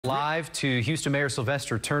Live to Houston Mayor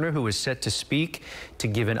Sylvester Turner, who is set to speak to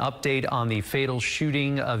give an update on the fatal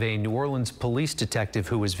shooting of a New Orleans police detective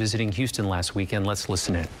who was visiting Houston last weekend. Let's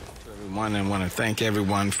listen in. Everyone, I want to thank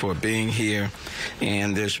everyone for being here.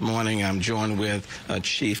 And this morning I'm joined with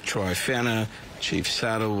Chief Troy Fenner, Chief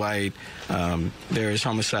Satterwhite, various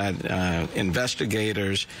homicide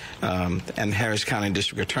investigators, and Harris County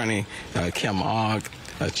District Attorney Kim Ogg,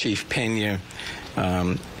 Chief Pena.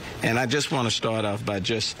 And I just want to start off by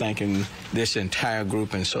just thanking this entire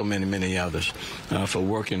group and so many others for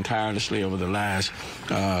working tirelessly over the last,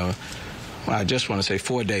 I just want to say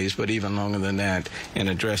 4 days, but even longer than that, in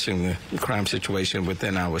addressing the crime situation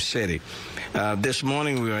within our city. This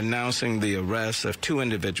morning, we are announcing the arrest of 2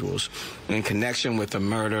 individuals in connection with the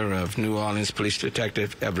murder of New Orleans Police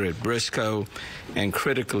Detective Everett Briscoe and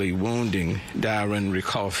critically wounding Darren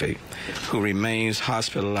Ricoffey, who remains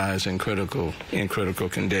hospitalized in critical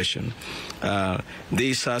condition.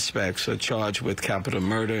 These suspects are charged with capital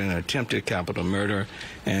murder and attempted capital murder,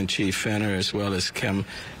 and Chief Fenner, as well as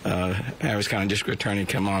Harris County District Attorney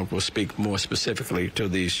Kim Ogg, will speak more specifically to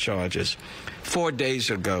these charges. 4 days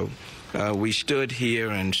ago, we stood here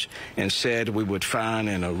and said we would find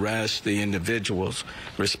and arrest the individuals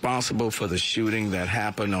responsible for the shooting that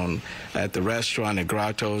happened at the restaurant at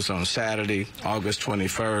Grotto's on Saturday, August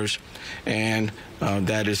 21st, and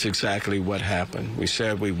that is exactly what happened. We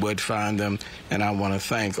said we would find them, and I want to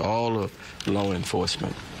thank all of law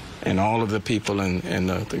enforcement and all of the people in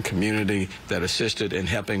the community that assisted in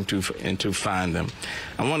helping to find them.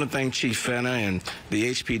 I want to thank Chief Fenner and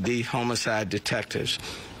the HPD homicide detectives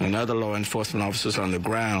and other law enforcement officers on the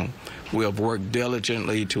ground who have worked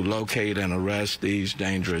diligently to locate and arrest these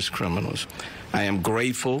dangerous criminals. I am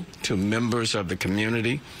grateful to members of the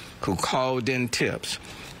community who called in tips,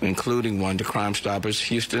 including one to Crime Stoppers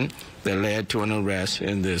Houston, that led to an arrest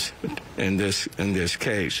in this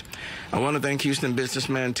case. I want to thank Houston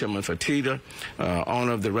businessman Tillman Fertitta,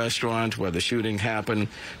 owner of the restaurant where the shooting happened,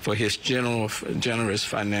 for his generous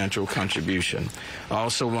financial contribution. I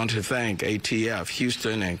also want to thank ATF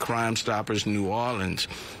Houston and Crime Stoppers New Orleans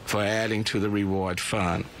for adding to the reward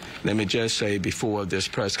fund. Let me just say, before this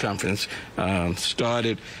press conference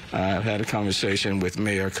started, I had a conversation with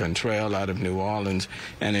Mayor Cantrell out of New Orleans,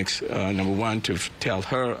 and number one, to tell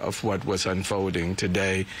her of what was unfolding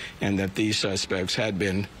today and that these suspects had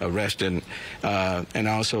been arrested, and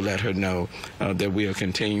also let her know that we are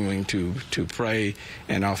continuing to pray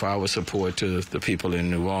and offer our support to the people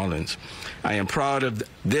in New Orleans. I am proud of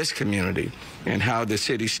this community and how the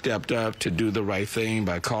city stepped up to do the right thing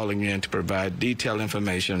by calling in to provide detailed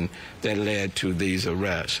information that led to these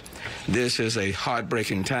arrests. This is a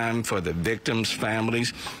heartbreaking time for the victims'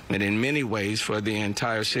 families and in many ways for the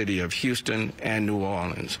entire city of Houston and New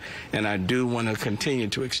Orleans. And I do want to continue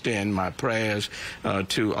to extend my prayers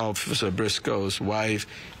to Officer Briscoe's wife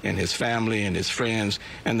and his family and his friends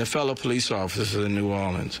and the fellow police officers in New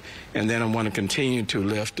Orleans. And then I want to continue to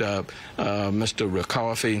lift up Mr.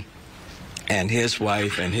 Ricoffey and his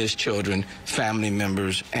wife and his children, family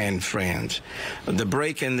members, and friends. The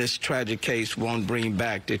break in this tragic case won't bring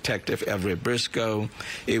back Detective Everett Briscoe.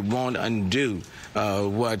 It won't undo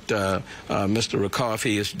what Mr.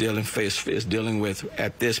 Ricoffey is dealing with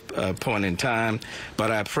at this point in time.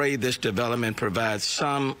 But I pray this development provides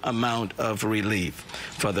some amount of relief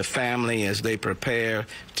for the family as they prepare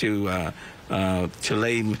to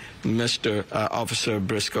lay Mr. Officer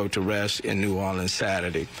Briscoe to rest in New Orleans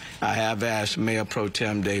Saturday. I have asked Mayor Pro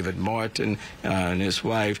Tem David Martin and his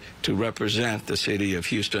wife to represent the city of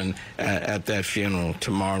Houston at that funeral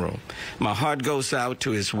tomorrow. My heart goes out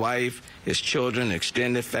to his wife, his children,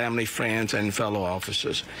 extended family, friends, and fellow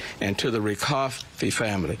officers. And to the Ricoffey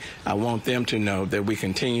family, I want them to know that we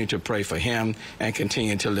continue to pray for him and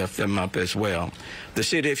continue to lift them up as well. The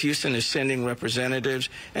city of Houston is sending representatives,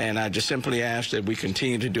 and I just simply ask that we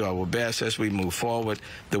continue to do our best as we move forward.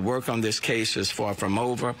 The work on this case is far from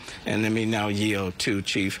over, and let me now yield to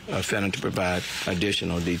Chief Fenner to provide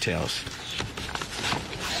additional details.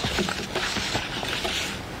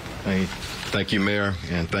 Thank you, Mayor,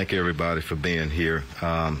 and thank everybody for being here.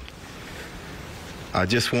 I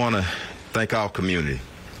just want to thank our community.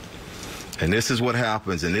 And this is what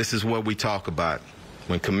happens, and this is what we talk about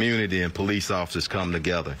when community and police officers come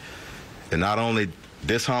together. And not only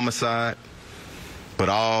this homicide, but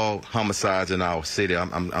all homicides in our city.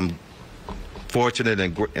 I'm fortunate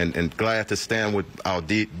and glad to stand with our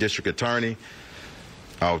district attorney,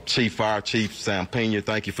 our fire chief, Sam Pena.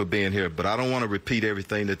 Thank you for being here. But I don't want to repeat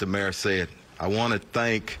everything that the mayor said. I want to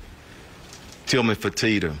thank Tillman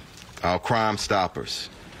Fertitta, our Crime Stoppers,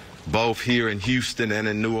 both here in Houston and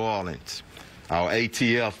in New Orleans. our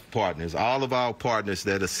ATF partners, all of our partners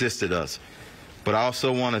that assisted us. But I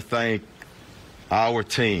also want to thank our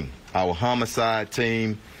team, our homicide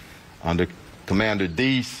team under Commander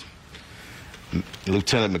Deese,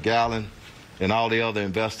 Lieutenant McGowan, and all the other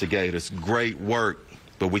investigators. Great work,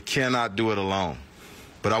 but we cannot do it alone.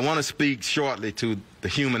 But I want to speak shortly to the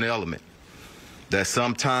human element, that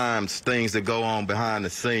sometimes things that go on behind the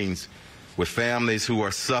scenes with families who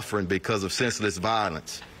are suffering because of senseless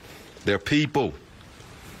violence. They're people.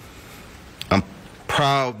 I'm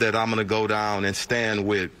proud that I'm going to go down and stand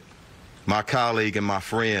with my colleague and my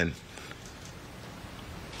friend,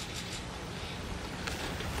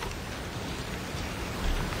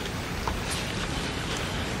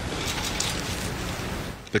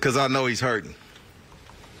 because I know he's hurting.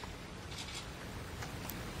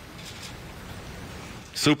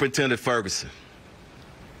 Superintendent Ferguson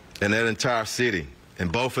and that entire city,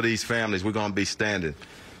 and both of these families, we're going to be standing.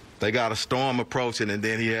 They got a storm approaching, and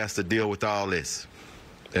then he has to deal with all this.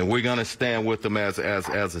 And we're going to stand with them as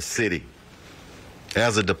a city,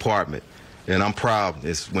 as a department. And I'm proud.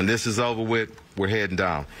 When this is over with, we're heading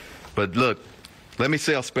down. But look, let me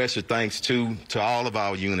say a special thanks to all of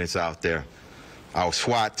our units out there, our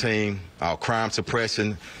SWAT team, our crime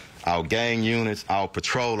suppression, our gang units, our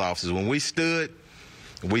patrol officers. When we stood,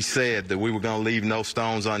 we said that we were going to leave no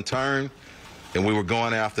stones unturned, and we were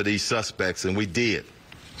going after these suspects, and we did.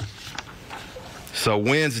 So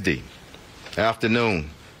Wednesday afternoon,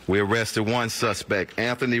 we arrested one suspect,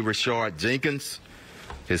 Anthony Richard Jenkins.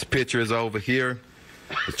 His picture is over here.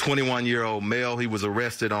 A 21-year-old male. He was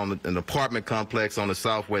arrested on an apartment complex on the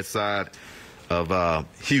southwest side of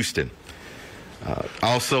Houston.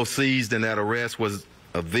 Also seized in that arrest was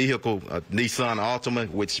a vehicle, a Nissan Altima,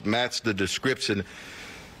 which matched the description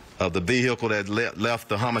of the vehicle that left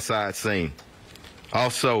the homicide scene.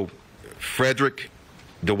 Also, Frederick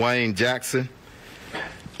Dwayne Jackson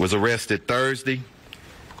was arrested Thursday,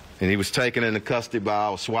 and he was taken into custody by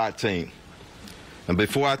our SWAT team. And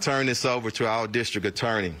before I turn this over to our district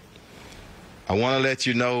attorney, I want to let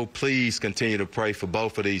you know, please continue to pray for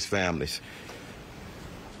both of these families.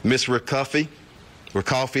 Miss Rickoffey,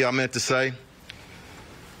 I meant to say,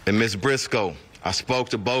 and Miss Briscoe, I spoke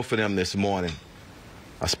to both of them this morning.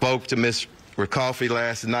 I spoke to Miss Rickoffey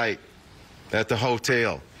last night at the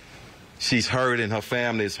hotel. She's hurting, her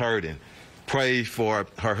family is hurting. Pray for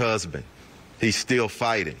her husband. He's still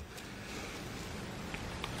fighting.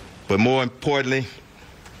 But more importantly,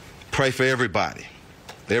 pray for everybody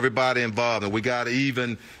involved. And we got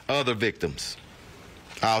even other victims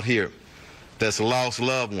out here that's lost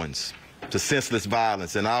loved ones to senseless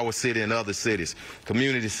violence in our city and other cities.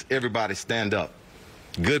 Communities, everybody stand up.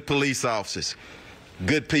 Good police officers,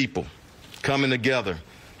 good people coming together,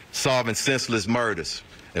 solving senseless murders.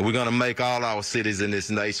 And we're going to make all our cities in this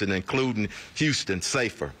nation, including Houston,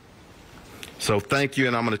 safer. So thank you,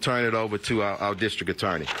 and I'm going to turn it over to our district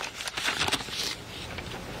attorney.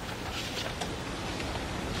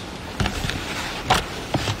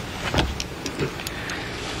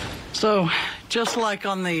 So, just like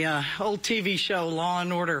on the old TV show Law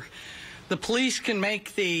and Order, the police can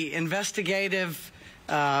make the investigative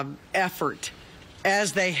effort,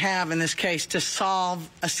 as they have in this case, to solve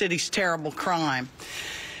a city's terrible crime.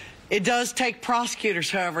 It does take prosecutors,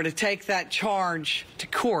 however, to take that charge to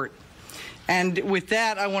court. And with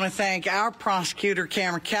that, I want to thank our prosecutor,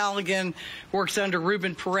 Cameron Callaghan, works under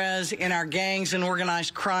Ruben Perez in our Gangs and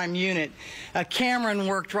Organized Crime Unit. Cameron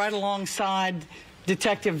worked right alongside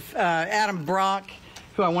Detective Adam Brock,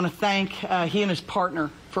 who I want to thank, he and his partner,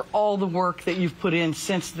 for all the work that you've put in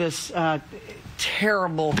since this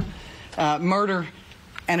terrible murder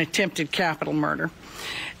and attempted capital murder.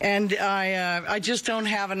 And I just don't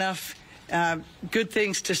have enough good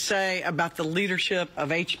things to say about the leadership of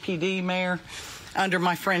HPD, Mayor, under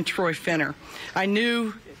my friend Troy Finner. I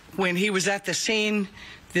knew when he was at the scene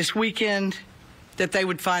this weekend that they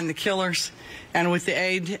would find the killers, and with the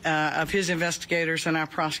aid of his investigators and our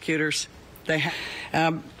prosecutors, they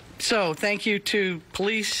have. So thank you to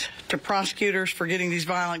police, to prosecutors for getting these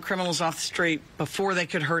violent criminals off the street before they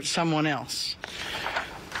could hurt someone else.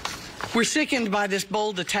 We're sickened by this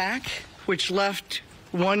bold attack, which left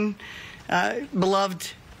one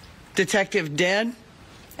beloved detective dead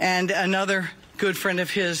and another good friend of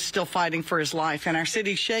his still fighting for his life. And our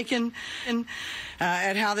city's shaken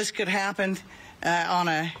at how this could happen on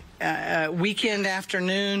a weekend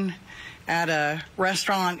afternoon at a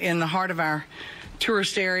restaurant in the heart of our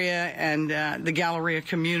tourist area and the Galleria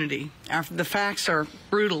community. The facts are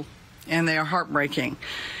brutal and they are heartbreaking.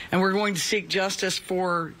 And we're going to seek justice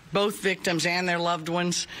for both victims and their loved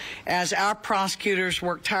ones as our prosecutors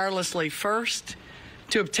work tirelessly first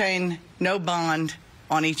to obtain no bond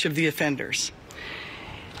on each of the offenders.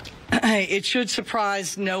 It should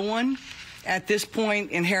surprise no one at this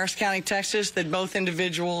point in Harris County, Texas, that both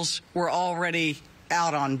individuals were already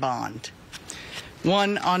out on bond,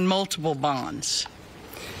 one on multiple bonds.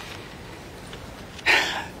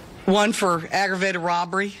 One for aggravated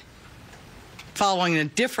robbery following a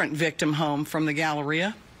different victim home from the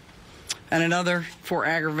Galleria, and another for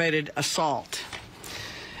aggravated assault.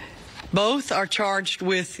 Both are charged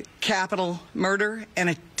with capital murder and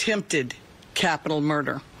attempted capital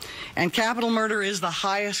murder. And capital murder is the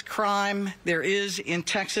highest crime there is in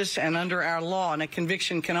Texas and under our law, and a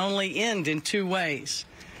conviction can only end in two ways: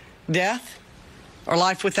 death or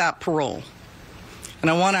life without parole. And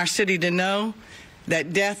I want our city to know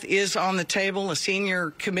that death is on the table. A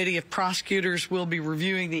senior committee of prosecutors will be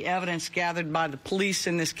reviewing the evidence gathered by the police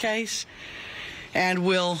in this case and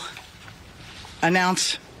will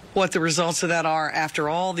announce what the results of that are after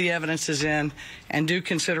all the evidence is in and due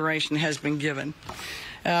consideration has been given.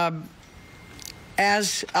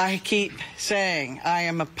 As I keep saying, I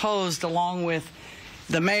am opposed, along with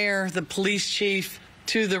the mayor, the police chief,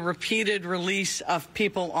 to the repeated release of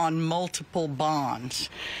people on multiple bonds.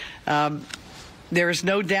 There is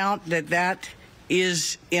no doubt that that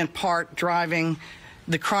is in part driving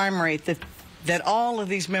the crime rate that all of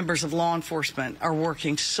these members of law enforcement are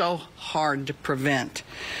working so hard to prevent.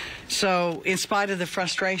 So in spite of the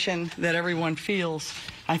frustration that everyone feels,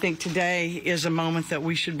 I think today is a moment that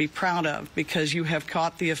we should be proud of, because you have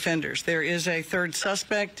caught the offenders. There is a third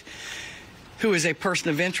suspect who is a person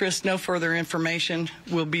of interest. No further information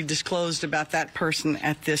will be disclosed about that person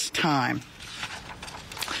at this time.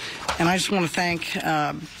 And I just want to thank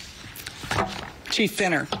Chief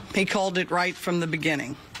Fenner. He called it right from the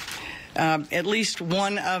beginning. At least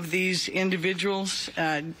one of these individuals,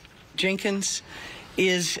 Jenkins,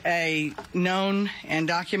 is a known and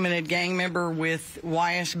documented gang member with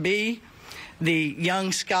YSB, the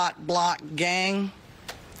Young Scott Block gang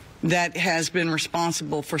that has been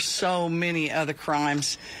responsible for so many other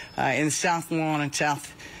crimes in the South Lawn and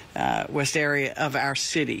Southwest area of our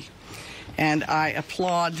city. And I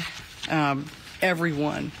applaud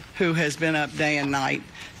everyone who has been up day and night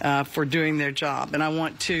for doing their job. And I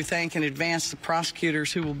want to thank in advance the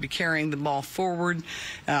prosecutors who will be carrying the ball forward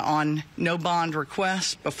on no bond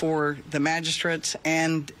requests before the magistrates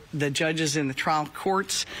and the judges in the trial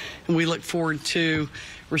courts. And we look forward to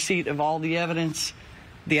receipt of all the evidence,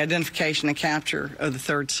 the identification and capture of the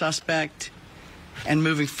third suspect, and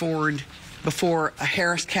moving forward before a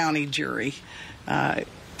Harris County jury.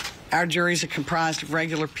 Our juries are comprised of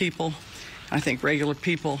regular people. I think regular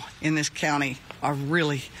people in this county are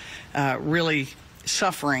really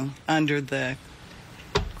suffering under the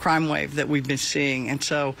crime wave that we've been seeing. And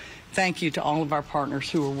so thank you to all of our partners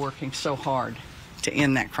who are working so hard to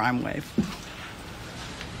end that crime wave.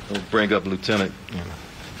 We'll bring up Lieutenant.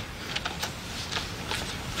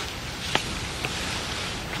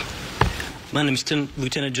 My name is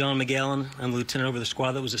Lieutenant John McGowan. I'm a lieutenant over the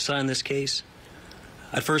squad that was assigned this case.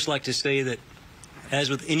 I'd first like to say that, as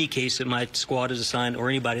with any case that my squad is assigned, or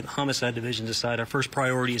anybody in the homicide division is assigned, our first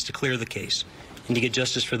priority is to clear the case and to get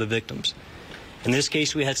justice for the victims. In this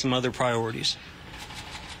case, we had some other priorities.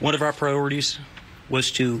 One of our priorities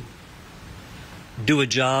was to do a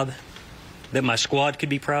job that my squad could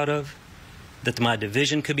be proud of, that my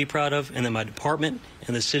division could be proud of, and that my department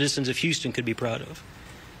and the citizens of Houston could be proud of.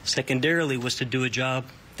 Secondarily was to do a job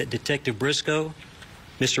that Detective Briscoe,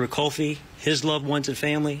 Mr. Ricolfi, his loved ones and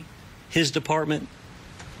family, his department,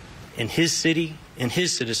 and his city and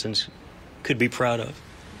his citizens could be proud of.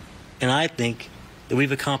 And I think that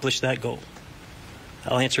we've accomplished that goal.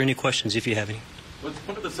 I'll answer any questions if you have any. Was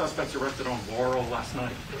one of the suspects arrested on Laurel last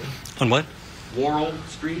night? On what? Laurel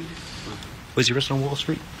Street? Was he arrested on Wall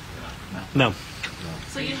Street? No.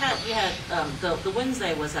 So you had the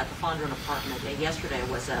Wednesday was at the Fondren apartment, and yesterday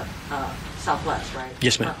was at Southwest, right?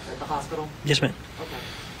 Yes, ma'am. At the hospital? Yes, ma'am.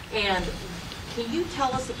 Okay. And can you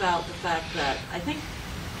tell us about the fact that, I think,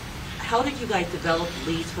 how did you guys develop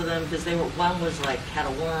leads for them? Because they were, one was like, had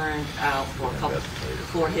a warrant out for a couple,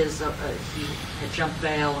 for his, he had jumped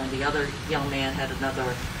bail, and the other young man had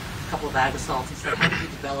another couple of ag assaults and stuff. How did you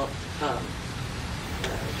develop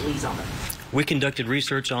leads on them? We conducted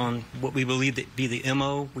research on what we believe to be the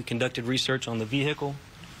MO. We conducted research on the vehicle.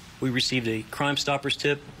 We received a Crime Stoppers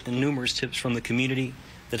tip and numerous tips from the community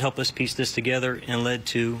that helped us piece this together and led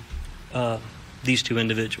to these two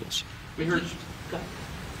individuals. We heard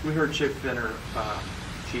Chief Fenner,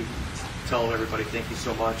 Chief, tell everybody thank you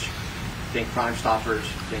so much. Thank Crime Stoppers,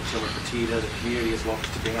 thank Silver Petita, the community as well as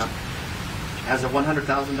to Dan. Has a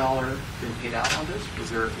 $100,000 been paid out on this? Was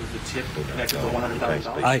the tip connected to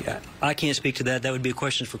 $100,000? I can't speak to that. That would be a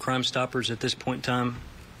question for Crime Stoppers at this point in time.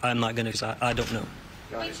 I'm not going to, because I don't know.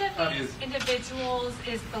 Which of these individuals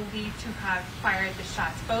is believed to have fired the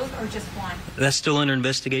shots, both or just one? That's still under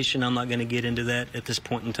investigation. I'm not going to get into that at this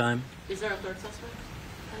point in time. Is there a third suspect?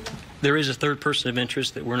 There is a third person of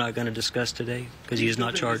interest that we're not going to discuss today because he is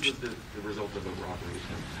not charged. This was the result of a robbery.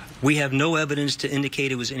 We have no evidence to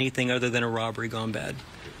indicate it was anything other than a robbery gone bad.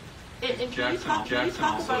 Jackson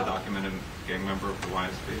also a documented gang member of the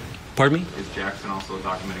YSP? Pardon me? Is Jackson also a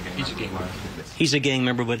documented gang member of the YSP? He's a gang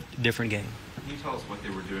member, but different gang. Can you tell us what they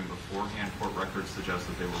were doing beforehand? Court records suggest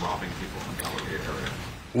that they were robbing people in the Galleria area.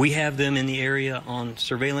 We have them in the area on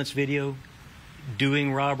surveillance video,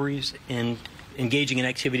 doing robberies and engaging in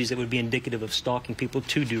activities that would be indicative of stalking people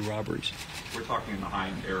to do robberies. We're talking in the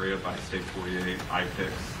Hind area by State 48,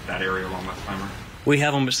 IPIX, that area along Westheimer? We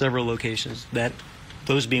have them at several locations,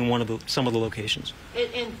 those being some of the locations.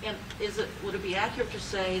 And would it be accurate to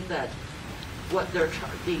say that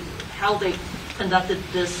how they conducted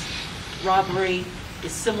this robbery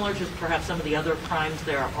is similar to perhaps some of the other crimes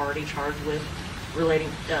they're already charged with, relating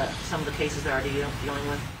some of the cases they're already dealing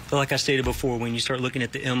with? But like I stated before, when you start looking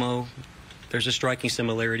at the MO, there's a striking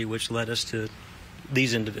similarity which led us to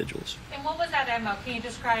these individuals. And what was that MO? Can you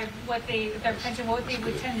describe what their intention, what they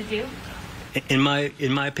would tend to do? In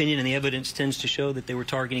my opinion, and the evidence tends to show that they were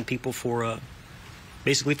targeting people for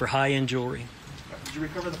basically for high-end jewelry. Did you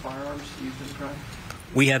recover the firearms used in the crime?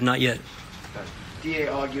 We have not yet. DA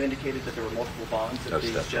Ogg, you indicated that there were multiple bonds that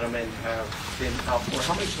these gentlemen have been out for.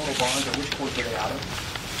 How many total bonds, or which court were they out of?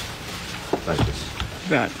 Thank you.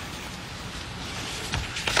 Right.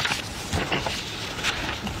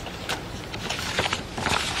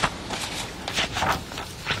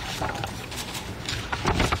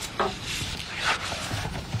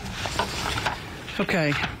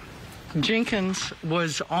 Okay. Jenkins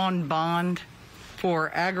was on bond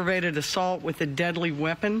for aggravated assault with a deadly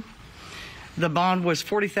weapon. The bond was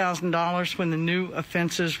 $40,000 when the new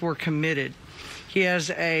offenses were committed. He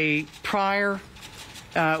has a prior,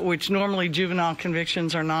 which normally juvenile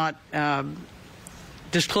convictions are not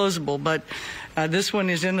disclosable, but this one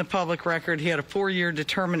is in the public record. He had a 4-year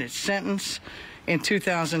determinate sentence in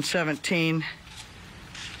 2017.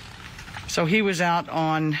 So he was out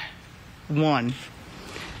on 1.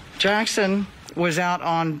 Jackson was out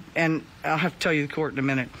on, and I'll have to tell you the court in a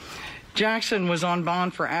minute. Jackson was on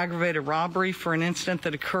bond for aggravated robbery for an incident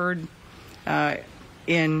that occurred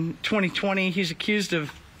in 2020. He's accused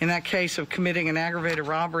of, in that case, of committing an aggravated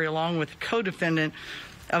robbery along with a co-defendant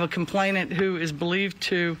of a complainant who is believed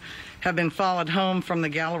to have been followed home from the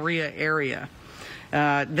Galleria area.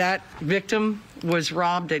 That victim was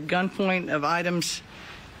robbed at gunpoint of items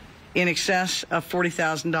in excess of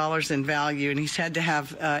 $40,000 in value, and he's had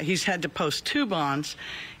to post 2 bonds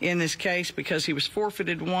in this case because he was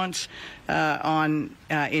forfeited once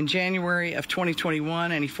in January of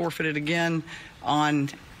 2021, and he forfeited again on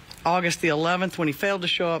August the 11th when he failed to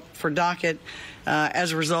show up for docket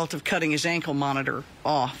as a result of cutting his ankle monitor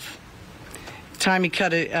off. The time he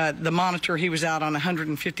cut the monitor, he was out on a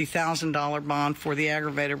 $150,000 bond for the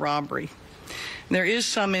aggravated robbery. There is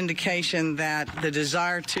some indication that the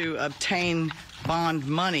desire to obtain bond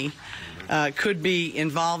money could be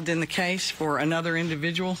involved in the case for another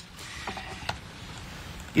individual.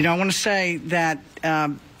 You know, I want to say that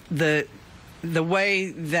the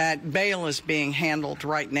way that bail is being handled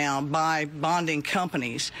right now by bonding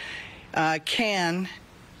companies can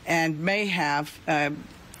and may have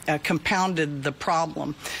compounded the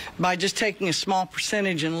problem by just taking a small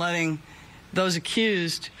percentage and letting those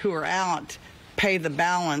accused who are out pay the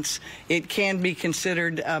balance. It can be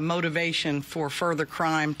considered a motivation for further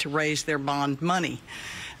crime to raise their bond money.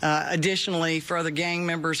 Additionally, for other gang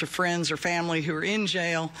members or friends or family who are in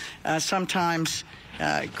jail, sometimes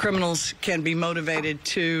criminals can be motivated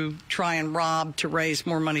to try and rob to raise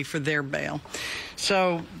more money for their bail.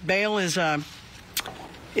 So bail is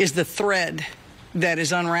the thread that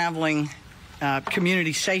is unraveling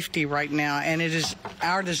community safety right now, and it is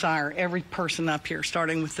our desire, every person up here,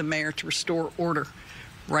 starting with the mayor, to restore order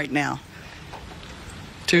right now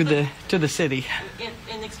to the city.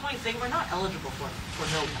 In explaining, they were not eligible for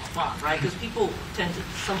no bond, right? Because people tend to,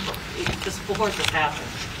 just before this happened,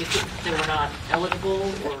 if they were not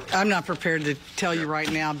eligible, or... I'm not prepared to tell you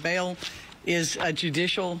right now. Bail is a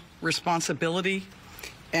judicial responsibility,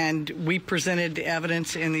 and we presented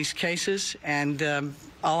evidence in these cases, and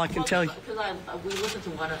all I can tell you... Because we listened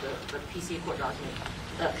to one of the PC court document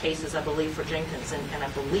cases, I believe, for Jenkins, and I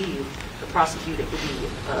believe the prosecutor would be,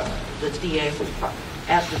 the DA would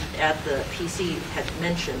at the PC had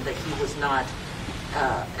mentioned that he was not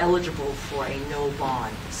eligible for a no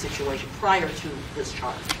bond situation prior to this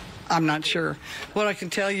charge? I'm not sure. What I can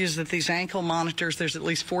tell you is that these ankle monitors, there's at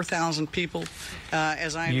least 4,000 people,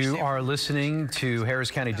 as I understand. You are listening to Harris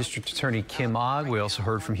County District Attorney Kim Ogg. We also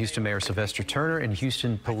heard from Houston Mayor Sylvester Turner and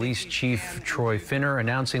Houston Police Chief Troy Finner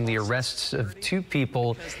announcing the arrests of 2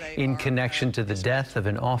 people in connection to the death of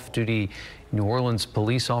an off-duty New Orleans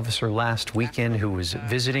police officer last weekend who was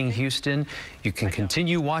visiting Houston. You can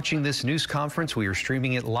continue watching this news conference. We are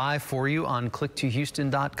streaming it live for you on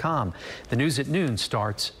click2houston.com. The news at noon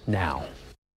starts now.